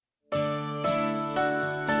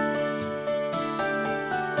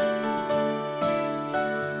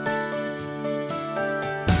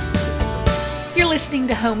listening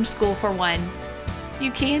to Homeschool for One.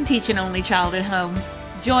 You can teach an only child at home.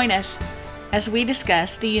 Join us as we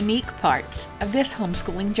discuss the unique parts of this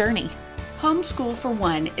homeschooling journey. Homeschool for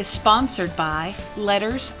One is sponsored by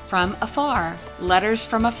Letters from Afar. Letters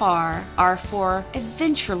from Afar are for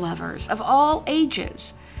adventure lovers of all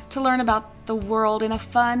ages to learn about the world in a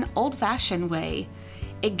fun, old-fashioned way.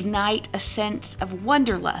 Ignite a sense of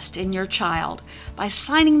wanderlust in your child by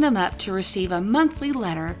signing them up to receive a monthly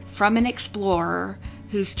letter from an explorer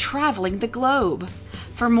who's traveling the globe.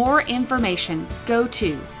 For more information, go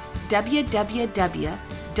to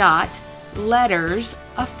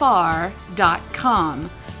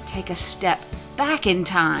www.lettersafar.com. Take a step back in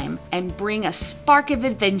time and bring a spark of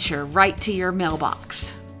adventure right to your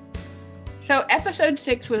mailbox. So episode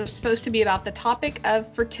 6 was supposed to be about the topic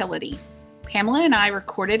of fertility. Pamela and I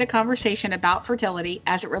recorded a conversation about fertility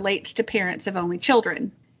as it relates to parents of only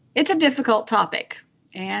children. It's a difficult topic,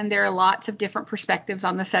 and there are lots of different perspectives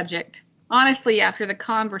on the subject. Honestly, after the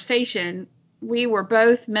conversation, we were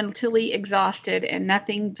both mentally exhausted and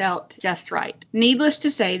nothing felt just right. Needless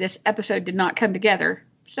to say, this episode did not come together,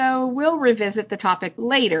 so we'll revisit the topic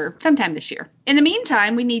later, sometime this year. In the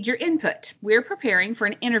meantime, we need your input. We're preparing for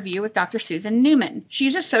an interview with Dr. Susan Newman.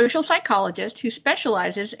 She's a social psychologist who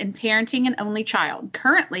specializes in parenting an only child.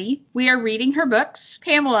 Currently, we are reading her books.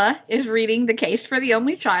 Pamela is reading The Case for the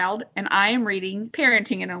Only Child, and I am reading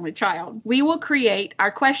Parenting an Only Child. We will create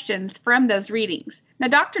our questions from those readings. Now,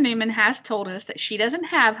 Dr. Newman has told us that she doesn't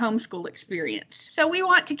have homeschool experience, so we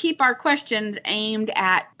want to keep our questions aimed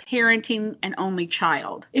at parenting an only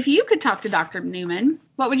child. If you could talk to Dr. Newman,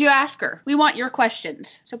 what would you ask her? We want your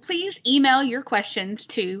questions, so please email your questions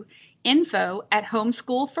to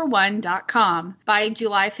info@homeschoolforone.com by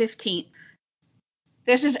July 15th.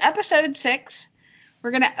 This is episode 6.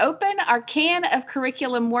 We're going to open our can of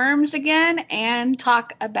curriculum worms again and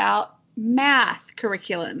talk about math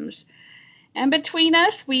curriculums. And between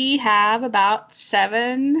us, we have about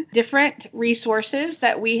 7 different resources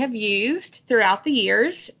that we have used throughout the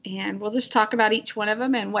years. And we'll just talk about each one of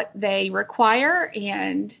them and what they require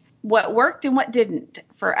and what worked and what didn't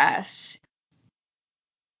for us.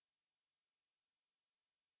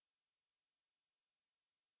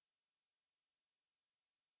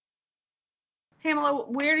 Pamela,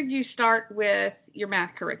 where did you start with your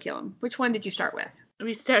math curriculum? Which one did you start with?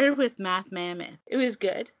 We started with Math Mammoth. It was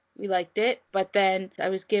good. We liked it, but then I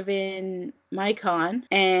was given MyCon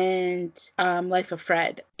and Life of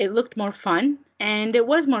Fred. It looked more fun, and it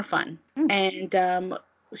was more fun. And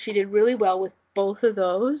she did really well with both of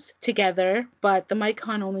those together, but the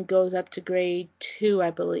MyCon only goes up to grade 2,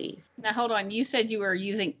 I believe. Now, hold on. You said you were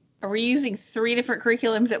using... Are we using 3 different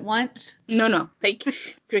curriculums at once? No. Like,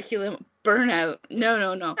 curriculum burnout.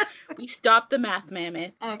 No. We stopped the Math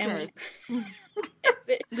Mammoth. Okay. And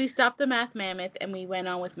we stopped the Math Mammoth and we went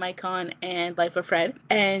on with MyCon and Life of Fred,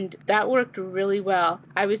 and that worked really well.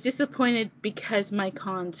 I was disappointed because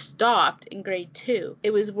MyCon stopped in grade 2.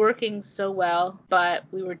 It was working so well, but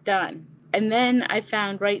we were done. And then I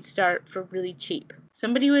found Right Start for really cheap.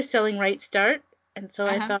 Somebody was selling Right Start, and so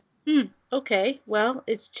I thought, okay, well,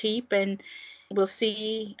 it's cheap and we'll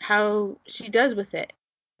see how she does with it.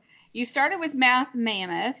 You started with Math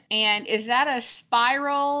Mammoth, and is that a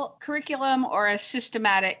spiral curriculum or a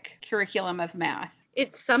systematic curriculum of math?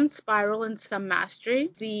 It's some spiral and some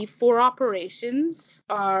mastery. The 4 operations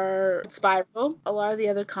are spiral. A lot of the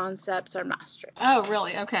other concepts are mastery. Oh,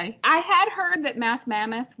 really? Okay. I had heard that Math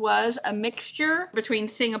Mammoth was a mixture between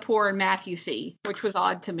Singapore and Math UC, which was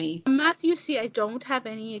odd to me. Math UC I don't have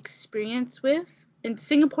any experience with. In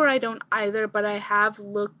Singapore, I don't either, but I have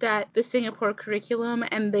looked at the Singapore curriculum,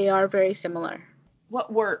 and they are very similar.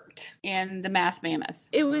 What worked in the Math Mammoth?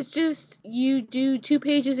 It was just you do 2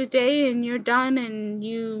 pages a day and you're done, and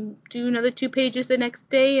you do another 2 pages the next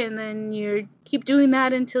day, and then you keep doing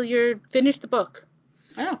that until you're finished the book.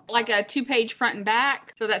 Oh, like a 2-page front and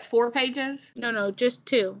back? So that's 4 pages? No, just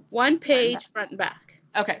 2. 1 page front and back.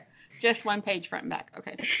 Okay, just 1 page front and back.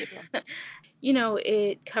 Okay. You know,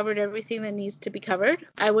 it covered everything that needs to be covered.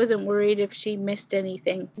 I wasn't worried if she missed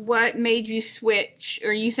anything. What made you switch?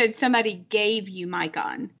 Or you said somebody gave you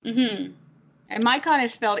MyCon. Mm-hmm. And MyCon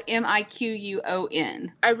is spelled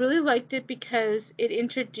MIQUON. I really liked it because it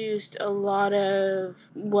introduced a lot of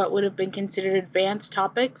what would have been considered advanced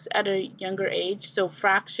topics at a younger age. So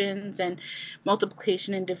fractions and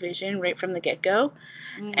multiplication and division right from the get-go.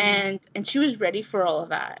 And she was ready for all of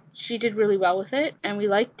that. She did really well with it, and we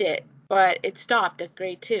liked it. But it stopped at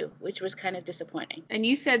grade 2, which was kind of disappointing. And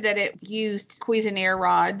you said that it used Cuisenaire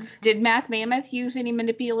rods. Did Math Mammoth use any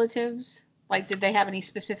manipulatives? Like, did they have any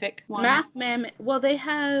specific ones? Math Mammoth, well, they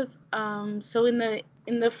have, so in the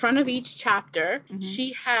In the front of each chapter, Mhm.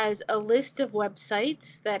 she has a list of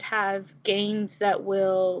websites that have games that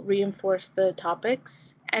will reinforce the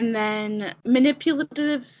topics. And then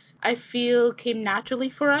manipulatives, I feel, came naturally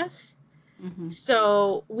for us. Mhm.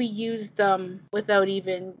 So we used them without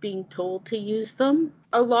even being told to use them.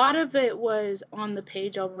 A lot of it was on the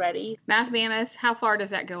page already. Math Mammoth, how far does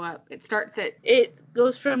that go up? It starts at... It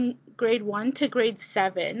goes from grade 1 to grade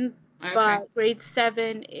 7, Okay. but grade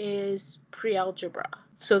 7 is pre-algebra.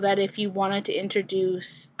 So that if you wanted to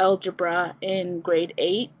introduce algebra in grade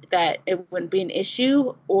 8, that it wouldn't be an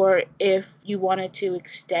issue. Or if you wanted to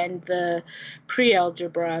extend the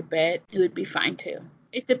pre-algebra a bit, it would be fine too.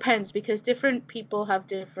 It depends, because different people have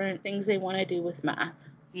different things they want to do with math.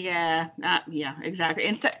 Yeah, yeah,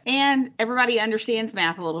 exactly. And everybody understands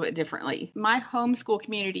math a little bit differently. My homeschool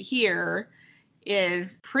community here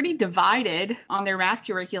is pretty divided on their math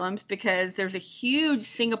curriculums because there's a huge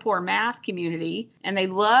Singapore math community and they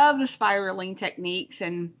love the spiraling techniques.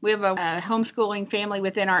 And we have a homeschooling family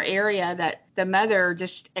within our area that the mother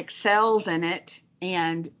just excels in it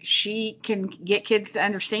and she can get kids to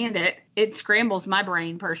understand it. It scrambles my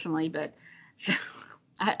brain personally, but so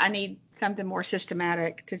I need something more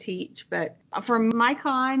systematic to teach. But for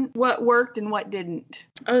MyCon, what worked and what didn't?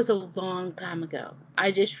 It was a long time ago.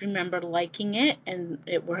 I just remember liking it and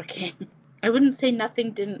it working. I wouldn't say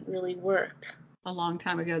nothing didn't really work. A long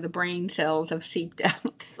time ago, the brain cells have seeped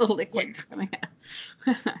out. The liquid's coming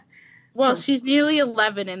out. Well, she's nearly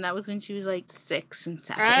 11, and that was when she was like 6 and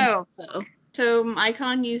 7. Oh. So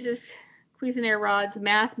MyCon uses Cuisenaire rods,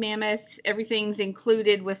 Math Mammoth, everything's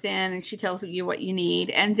included within, and she tells you what you need.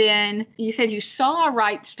 And then you said you saw a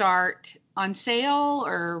Right Start on sale,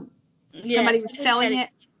 or somebody was selling it?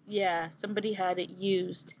 Yeah, somebody had it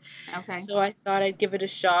used. Okay. So I thought I'd give it a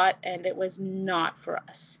shot, and it was not for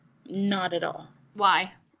us. Not at all.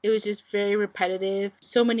 Why? It was just very repetitive.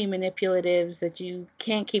 So many manipulatives that you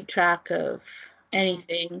can't keep track of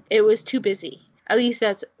anything. It was too busy. At least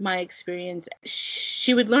that's my experience.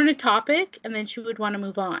 She would learn a topic and then she would want to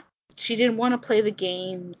move on. She didn't want to play the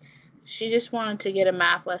games. She just wanted to get a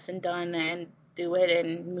math lesson done and do it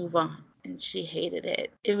and move on. And she hated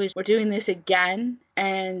it. It was, we're doing this again.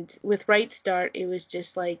 And with Right Start, it was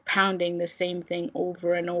just like pounding the same thing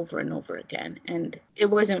over and over and over again. And it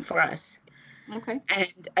wasn't for us. Okay.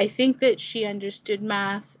 And I think that she understood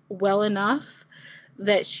math well enough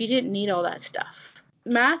that she didn't need all that stuff.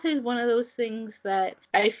 Math is one of those things that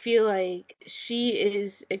I feel like she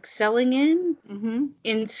is excelling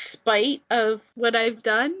in spite of what I've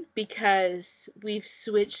done, because we've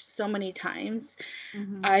switched so many times.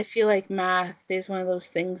 I feel like math is one of those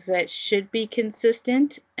things that should be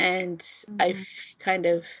consistent, and I've kind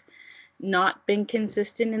of not been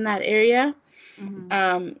consistent in that area.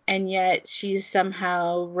 And yet she's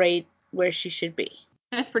somehow right where she should be.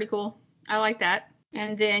 That's pretty cool. I like that.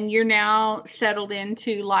 And then you're now settled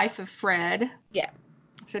into Life of Fred. Yeah.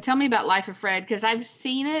 So tell me about Life of Fred, because I've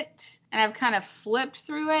seen it and I've kind of flipped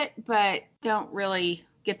through it, but don't really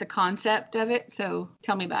get the concept of it. So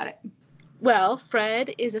tell me about it. Well,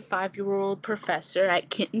 Fred is a 5-year-old professor at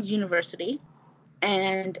Kitten's University,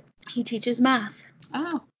 and he teaches math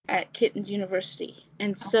at Kitten's University.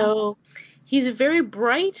 And so he's a very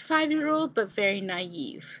bright 5-year-old, but very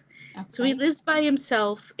naive. Okay. So he lives by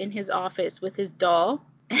himself in his office with his doll.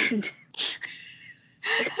 And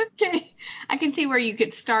okay, I can see where you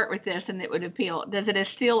could start with this and it would appeal. Does it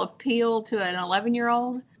still appeal to an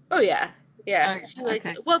 11-year-old? Oh, yeah. Yeah. Okay. She likes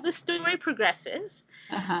it. Well, the story progresses.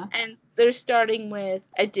 Uh-huh. And they're starting with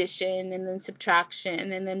addition and then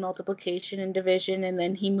subtraction and then multiplication and division, and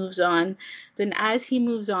then he moves on. Then as he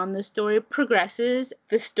moves on, the story progresses.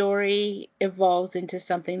 The story evolves into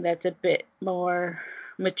something that's a bit more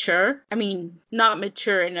mature. I mean, not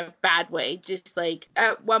mature in a bad way, just like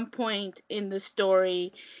at one point in the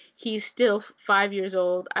story, he's still 5 years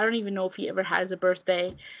old. I don't even know if he ever has a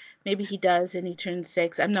birthday. Maybe he does and he turns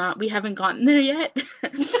 6. We haven't gotten there yet.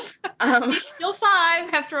 He's still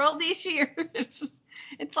 5 after all these years.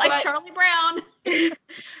 It's like Charlie Brown.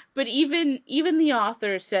 But even the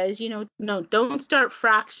author says, no, don't start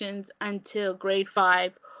fractions until grade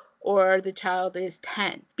 5 or the child is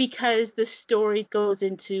 10, because the story goes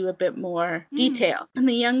into a bit more detail. In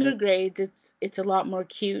the younger grades, it's a lot more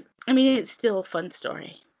cute. I mean, it's still a fun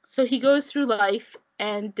story. So he goes through life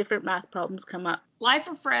and different math problems come up. Life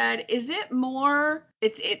of Fred, is it more,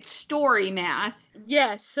 it's story math?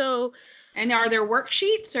 Yeah, so... And are there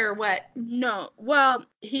worksheets or what? No. Well,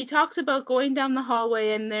 he talks about going down the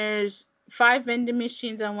hallway and there's 5 vending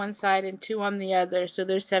machines on one side and 2 on the other, so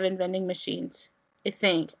there's 7 vending machines. I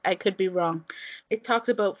think. I could be wrong. It talks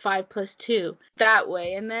about 5 plus 2 that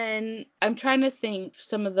way. And then I'm trying to think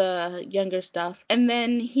some of the younger stuff. And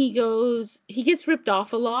then he gets ripped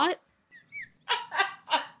off a lot.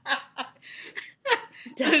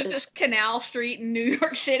 There's this Canal Street in New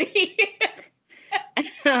York City.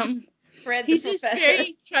 Fred the He's professor. just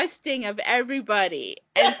very trusting of everybody.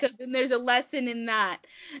 And so then there's a lesson in that.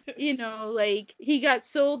 You know, like, he got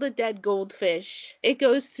sold a dead goldfish. It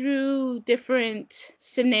goes through different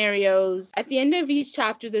scenarios. At the end of each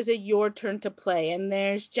chapter, there's a your turn to play. And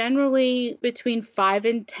there's generally between 5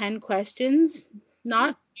 and 10 questions.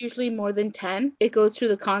 Not usually more than 10. It goes through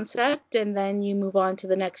the concept, and then you move on to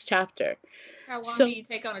the next chapter. How long do you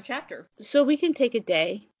take on a chapter? So we can take a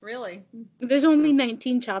day. Really? There's only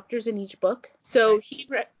 19 chapters in each book. So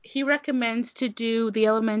okay. He recommends to do the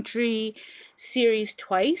elementary series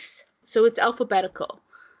twice. So it's alphabetical.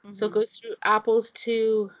 Mm-hmm. So it goes through apples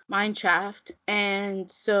to mineshaft. And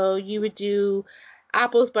so you would do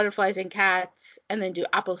apples, butterflies, and cats, and then do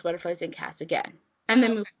apples, butterflies, and cats again. And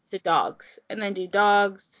then move to dogs. And then do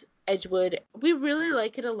dogs, Edgewood. We really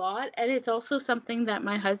like it a lot, and it's also something that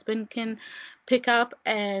my husband can pick up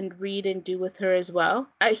and read and do with her as well.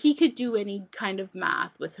 He could do any kind of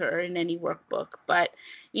math with her in any workbook, but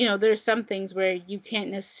you know, there's some things where you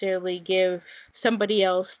can't necessarily give somebody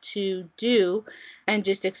else to do and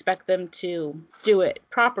just expect them to do it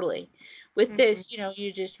properly. With this, you know,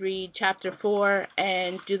 you just read chapter 4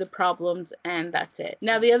 and do the problems, and that's it.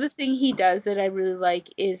 Now, the other thing he does that I really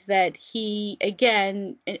like is that he,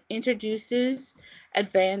 again, introduces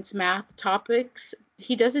advanced math topics.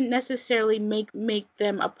 He doesn't necessarily make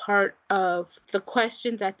them a part of the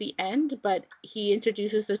questions at the end, but he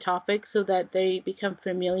introduces the topic so that they become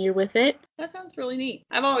familiar with it. That sounds really neat.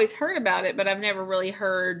 I've always heard about it, but I've never really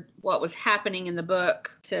heard what was happening in the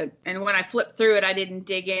book. And when I flipped through it, I didn't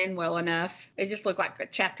dig in well enough. It just looked like a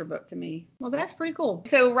chapter book to me. Well, that's pretty cool.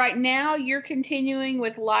 So right now you're continuing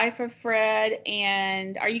with Life of Fred,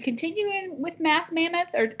 and are you continuing with Math Mammoth,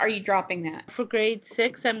 or are you dropping that? For grade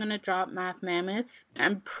 6, I'm going to drop Math Mammoth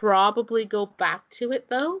and probably go back to it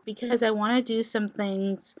though, because I want to do some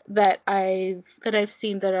things that I've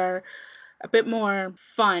seen that are a bit more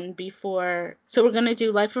fun before. So we're going to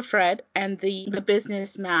do Life of Fred and the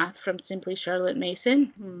business math from Simply Charlotte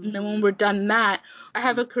Mason. Mm-hmm. And then when we're done that, I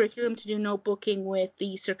have a curriculum to do notebooking with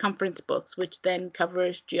the circumference books, which then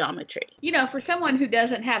covers geometry. You know, for someone who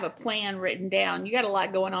doesn't have a plan written down, you got a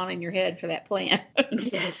lot going on in your head for that plan.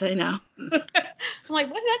 Yes, I know. I'm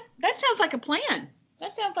like, what? That sounds like a plan.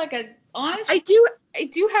 That sounds like a honest. I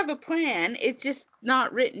do have a plan. It's just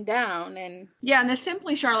not written down. And yeah, and the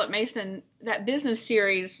Simply Charlotte Mason, that business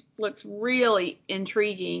series looks really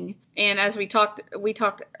intriguing. And as we talked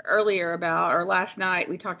earlier about, or last night,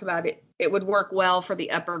 we talked about it. It would work well for the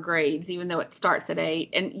upper grades, even though it starts at 8.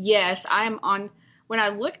 And yes, when I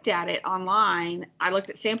looked at it online, I looked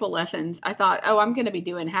at sample lessons. I thought, oh, I'm going to be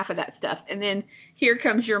doing half of that stuff. And then here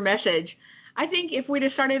comes your message. I think if we'd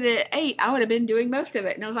have started at 8, I would have been doing most of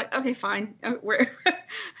it. And I was like, okay, fine.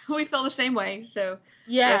 We feel the same way. So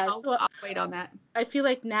yeah, yes, I'll wait on that. I feel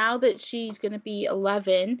like now that she's going to be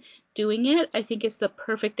 11 doing it, I think it's the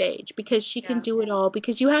perfect age because she can do it all,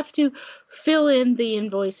 because you have to fill in the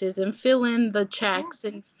invoices and fill in the checks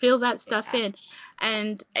and fill that stuff in.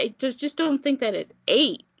 And I just don't think that at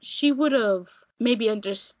 8 she would have maybe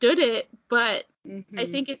understood it, but I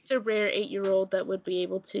think it's a rare 8-year-old that would be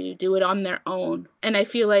able to do it on their own. And I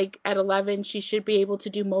feel like at 11 she should be able to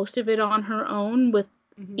do most of it on her own with,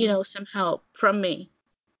 you know, some help from me.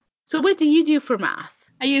 So what do you do for math?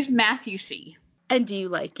 I use Math-U-See. And do you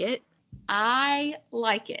like it? I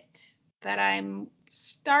like it, but I'm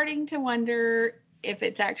starting to wonder if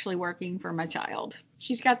it's actually working for my child.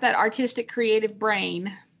 She's got that artistic, creative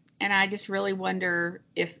brain, and I just really wonder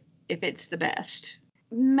if it's the best.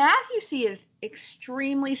 Math-U-See is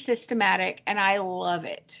extremely systematic, and I love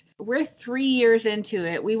it. We're 3 years into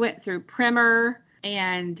it. We went through Primer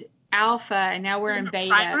and Alpha, and now we're in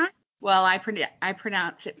Beta. Primer? Well, I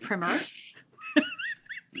pronounce it Primer.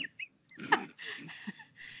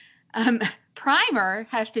 Primer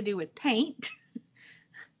has to do with paint.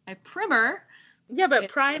 A primer. Yeah, but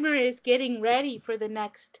primer is getting ready for the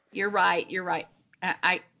next. You're right.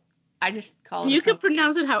 I just call it. You can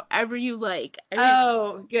pronounce it however you like.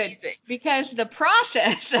 Oh, good. Because the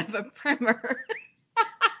process of a primer.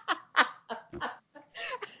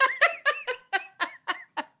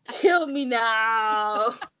 Kill me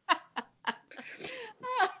now.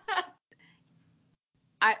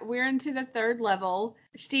 We're into the 3rd level.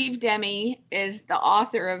 Steve Demme is the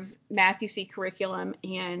author of Math-U-See curriculum,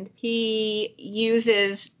 and he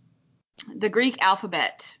uses the Greek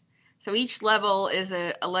alphabet. So each level is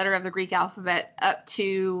a letter of the Greek alphabet up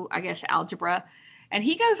to, I guess, algebra. And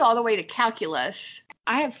he goes all the way to calculus.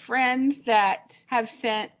 I have friends that have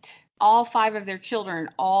sent all 5 of their children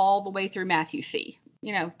all the way through Math UC.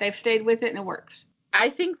 They've stayed with it and it works. I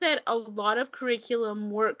think that a lot of curriculum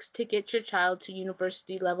works to get your child to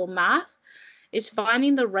university level math. Is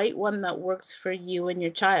finding the right one that works for you and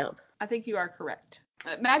your child. I think you are correct.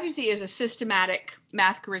 Math UC is a systematic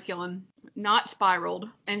math curriculum, not spiraled.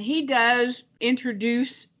 And he does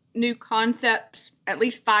introduce new concepts at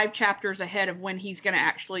least 5 chapters ahead of when he's going to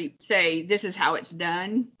actually say, this is how it's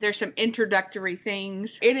done. There's some introductory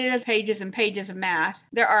things. It is pages and pages of math.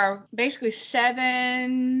 There are basically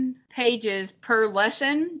 7 pages per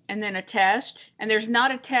lesson and then a test. And there's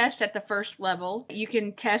not a test at the first level. You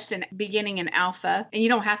can test in beginning and alpha, and you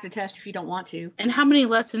don't have to test if you don't want to. And how many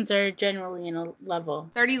lessons are generally in a level?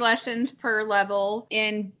 30 lessons per level.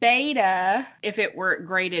 In beta, if it were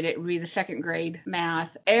graded, it would be the 2nd grade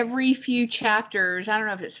math. Every few chapters, I don't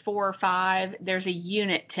know if it's 4 or 5, there's a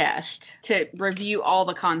unit test to review all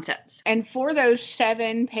the concepts. And for those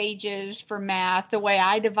 7 pages for math, the way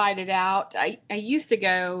I divide it out, I used to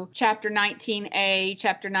go chapter 19A,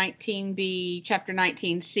 chapter 19B, chapter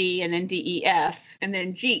 19C, and then DEF, and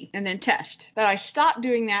then G, and then test. But I stopped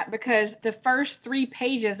doing that because the first 3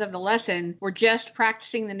 pages of the lesson were just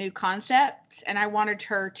practicing the new concepts, and I wanted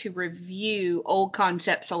her to review old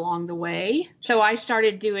concepts along the way. So I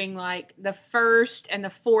started doing like the 1st and the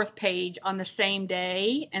 4th page on the same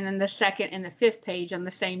day, and then the 2nd and the 5th page on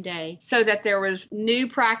the same day, so that there was new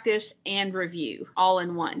practice and review all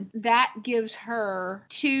in one. That gives her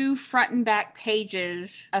 2 front and back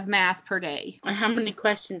pages of math per day. And how many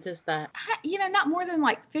questions is that? Not more than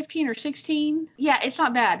like 15 or 16. Yeah, it's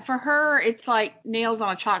not bad. For her, it's like nails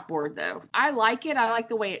on a chalkboard, though. I like it. I like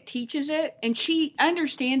the way it teaches it. And she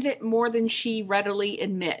understands it more than she readily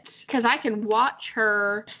admits. Because I can watch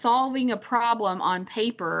her solving a problem on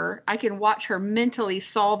paper. I can watch her mentally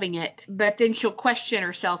solving it. But then she'll question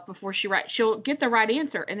herself before she writes. She'll get the right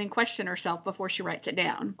answer and then question herself before she writes it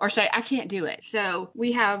down. Or say, I can't do it. So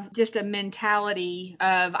we have just a mentality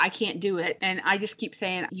of, I can't do it. And I just keep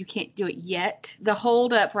saying, you can't do it yet. The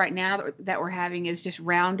hold up right now that we're having is just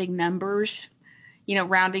rounding numbers.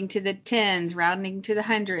 Rounding to the 10s, rounding to the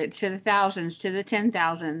 100s, to the 1000s, to the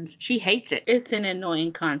 10,000s. She hates it. It's an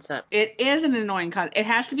annoying concept. It is an annoying concept. It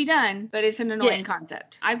has to be done, but it's an annoying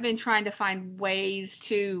concept. I've been trying to find ways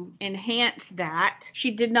to enhance that.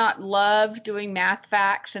 She did not love doing math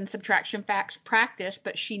facts and subtraction facts practice,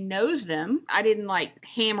 but she knows them. I didn't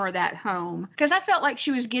hammer that home because I felt like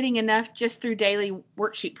she was getting enough just through daily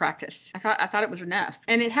worksheet practice. I thought it was enough,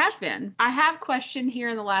 and it has been. I have questioned here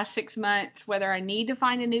in the last 6 months whether I need to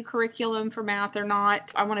find a new curriculum for math or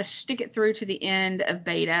not. I want to stick it through to the end of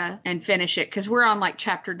beta and finish it because we're on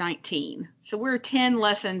chapter 19. So we're 10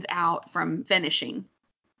 lessons out from finishing.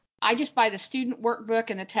 I just buy the student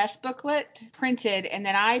workbook and the test booklet printed, and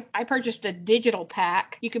then I purchased the digital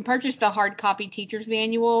pack. You can purchase the hard copy teacher's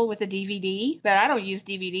manual with a DVD, but I don't use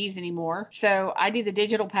DVDs anymore. So I do the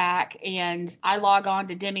digital pack, and I log on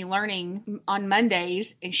to Demi Learning on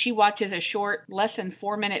Mondays, and she watches a short lesson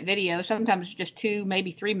 4-minute video, sometimes just 2,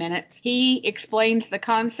 maybe 3 minutes. He explains the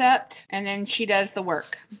concept, and then she does the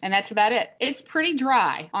work, and that's about it. It's pretty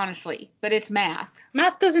dry, honestly, but it's math.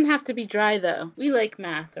 Math doesn't have to be dry, though. We like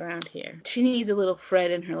math around here. She needs a little Fred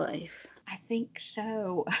in her life. I think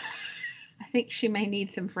so. I think she may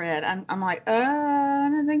need some Fred. I'm like, I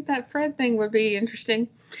don't think that Fred thing would be interesting.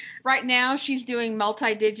 Right now, she's doing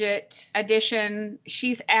multi-digit addition.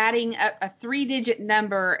 She's adding a 3-digit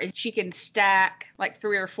number, and she can stack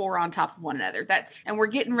 3 or 4 on top of one another. And we're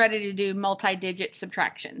getting ready to do multi-digit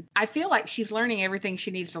subtraction. I feel like she's learning everything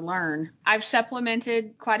she needs to learn. I've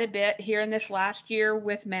supplemented quite a bit here in this last year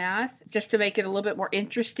with math, just to make it a little bit more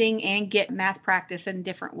interesting and get math practice in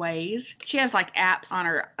different ways. She has apps on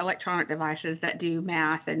her electronic devices that do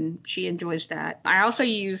math, and she enjoys that. I also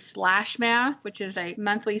use Splash Math, which is a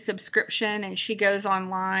monthly subscription, and she goes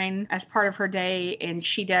online as part of her day, and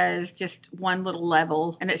she does just one little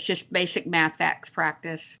level, and it's just basic math facts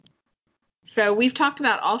practice. So we've talked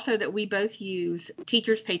about also that we both use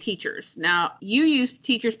Teachers Pay Teachers. Now, you use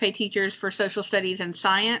Teachers Pay Teachers for social studies and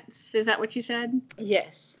science. Is that what you said?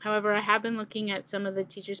 Yes. However, I have been looking at some of the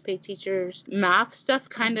Teachers Pay Teachers math stuff,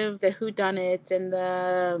 kind of the whodunits and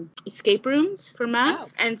the escape rooms for math.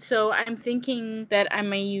 Oh. And so I'm thinking that I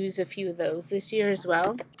may use a few of those this year as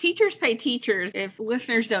well. Teachers Pay Teachers, if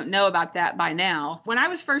listeners don't know about that by now, when I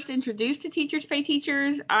was first introduced to Teachers Pay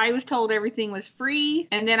Teachers, I was told everything was free,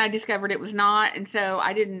 and then I discovered it was not. And so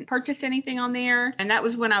I didn't purchase anything on there. And that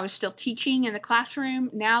was when I was still teaching in the classroom.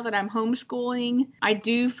 Now that I'm homeschooling, I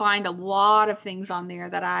do find a lot of things on there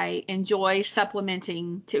that I enjoy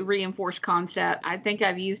supplementing to reinforce concept. I think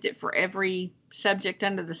I've used it for every subject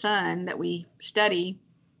under the sun that we study: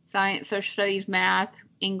 science, social studies, math,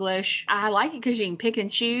 English. I like it because you can pick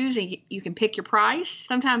and choose, and you can pick your price.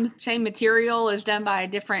 Sometimes same material is done by a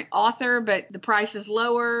different author, but the price is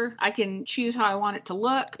lower. I can choose how I want it to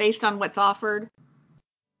look based on what's offered.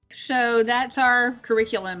 So that's our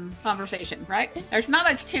curriculum conversation, right? There's not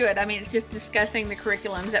much to it. I mean, it's just discussing the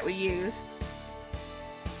curriculums that we use.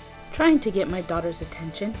 Trying to get my daughter's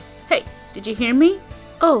attention. Hey, did you hear me?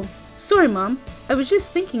 Oh, sorry, Mom. I was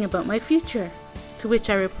just thinking about my future. To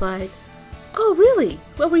which I replied, oh, really?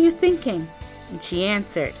 What were you thinking? And she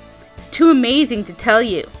answered, it's too amazing to tell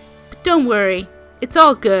you. But don't worry, it's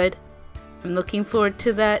all good. I'm looking forward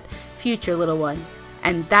to that future, little one.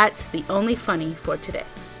 And that's the only funny for today.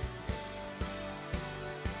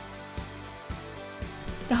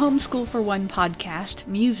 The Homeschool for One podcast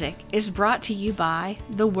music is brought to you by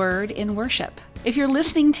The Word in Worship. If you're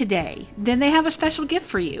listening today, then they have a special gift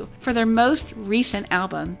for you. For their most recent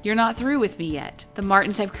album, You're Not Through With Me Yet, the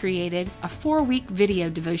Martins have created a 4-week video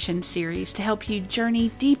devotion series to help you journey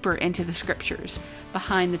deeper into the scriptures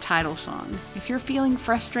behind the title song. If you're feeling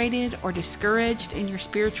frustrated or discouraged in your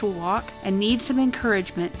spiritual walk and need some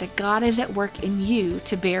encouragement that God is at work in you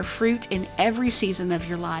to bear fruit in every season of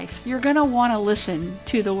your life, you're going to want to listen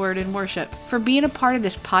to The Word in Worship. For being a part of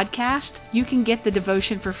this podcast, you can get the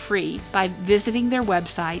devotion for free by visiting their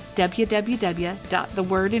website,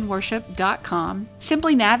 www.thewordinworship.com.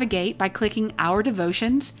 Simply navigate by clicking Our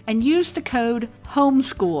Devotions and use the code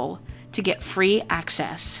HOMESCHOOL to get free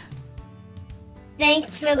access.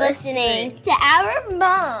 Thanks for listening to our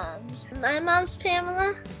moms. My mom's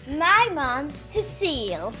Pamela. My mom's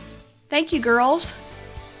Cecile. Thank you, girls.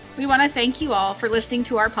 We want to thank you all for listening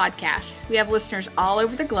to our podcast. We have listeners all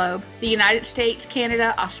over the globe: the United States,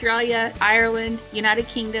 Canada, Australia, Ireland, United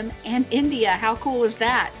Kingdom, and India. How cool is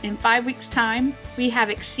that? In 5 weeks' time, we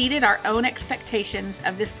have exceeded our own expectations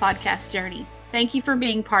of this podcast journey. Thank you for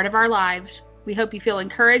being part of our lives. We hope you feel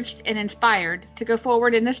encouraged and inspired to go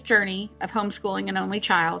forward in this journey of homeschooling an only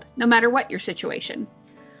child, no matter what your situation.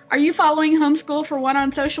 Are you following Homeschool for One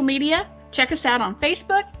on social media? Check us out on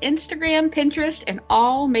Facebook, Instagram, Pinterest, and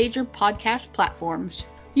all major podcast platforms.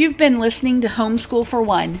 You've been listening to Homeschool for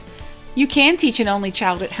One. You can teach an only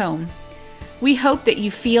child at home. We hope that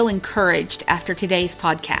you feel encouraged after today's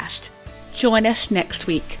podcast. Join us next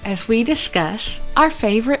week as we discuss our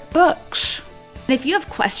favorite books. And if you have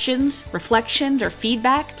questions, reflections, or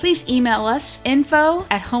feedback, please email us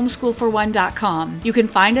info@homeschoolforone.com. You can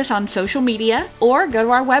find us on social media or go to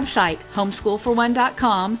our website,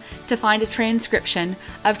 homeschoolforone.com, to find a transcription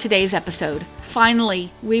of today's episode.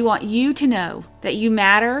 Finally, we want you to know that you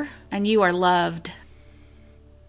matter and you are loved.